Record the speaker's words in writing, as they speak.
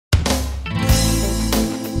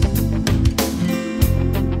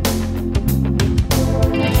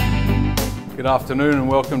Good afternoon and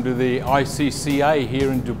welcome to the ICCA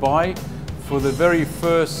here in Dubai for the very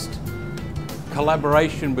first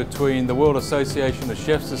collaboration between the World Association of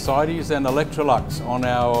Chef Societies and Electrolux on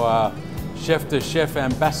our Chef-to-Chef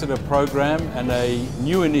Ambassador program, and a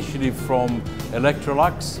new initiative from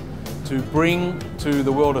Electrolux to bring to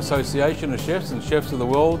the World Association of Chefs and chefs of the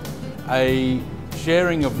world a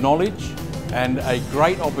sharing of knowledge and a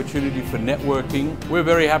great opportunity for networking. We're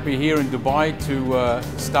very happy here in Dubai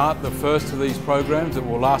to start the first of these programs that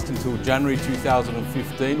will last until January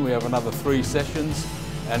 2015. We have another 3 sessions,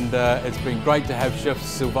 and it's been great to have Chef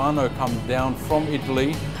Silvano come down from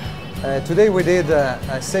Italy. Today we did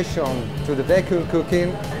a session to the vacuum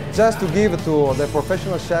cooking just to give to the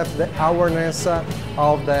professional chefs the awareness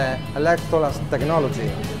of the Electrolux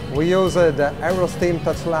technology. We use the AeroSteam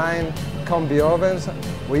touchline combi ovens.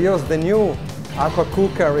 We use the new aqua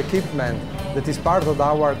cooker equipment that is part of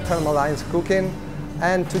our thermal lines cooking,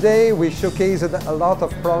 and today we showcased a lot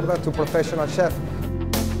of products to professional chefs.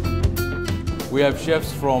 We have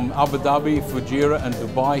chefs from Abu Dhabi, Fujairah and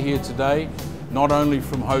Dubai here today, not only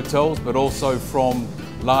from hotels but also from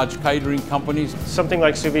large catering companies. Something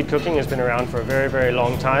like sous-vide cooking has been around for a very, very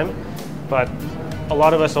long time, but a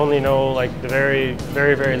lot of us only know like the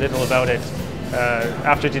very little about it.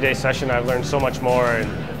 After today's session, I've learned so much more, and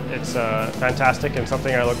it's fantastic and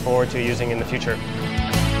something I look forward to using in the future.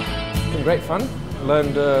 It's been great fun.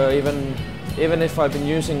 Learned even if I've been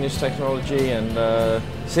using this technology and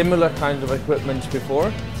similar kinds of equipment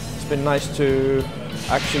before, it's been nice to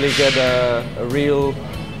actually get a real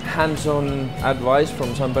hands-on advice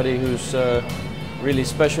from somebody who's really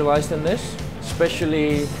specialized in this,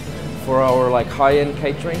 especially for our high-end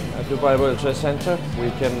catering at Dubai World Trade Center.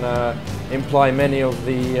 We can imply many of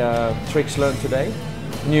the tricks learned today,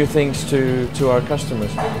 new things to our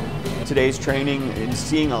customers. Today's training and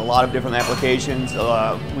seeing a lot of different applications.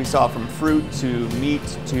 We saw from fruit to meat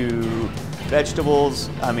to vegetables.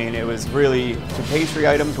 I mean, it was really to pastry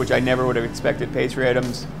items, which I never would have expected pastry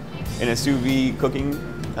items in a sous vide cooking.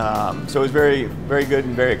 So it was very, very good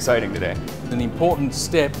and very exciting today. An important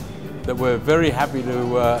step that we're very happy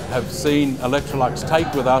to have seen Electrolux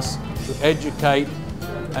take with us to educate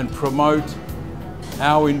and promote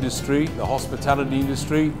our industry, the hospitality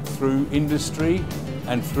industry, through industry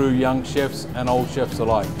and through young chefs and old chefs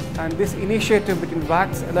alike. And this initiative between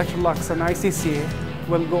WACS, Electrolux and ICCA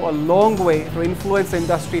will go a long way to influence the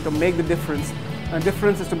industry to make the difference. And the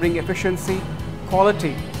difference is to bring efficiency,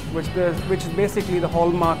 quality, which is basically the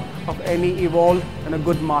hallmark of any evolved and a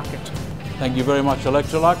good market. Thank you very much,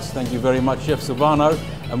 Electrolux. Thank you very much, Chef Silvano.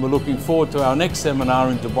 And we're looking forward to our next seminar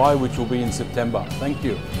in Dubai, which will be in September. Thank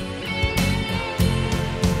you.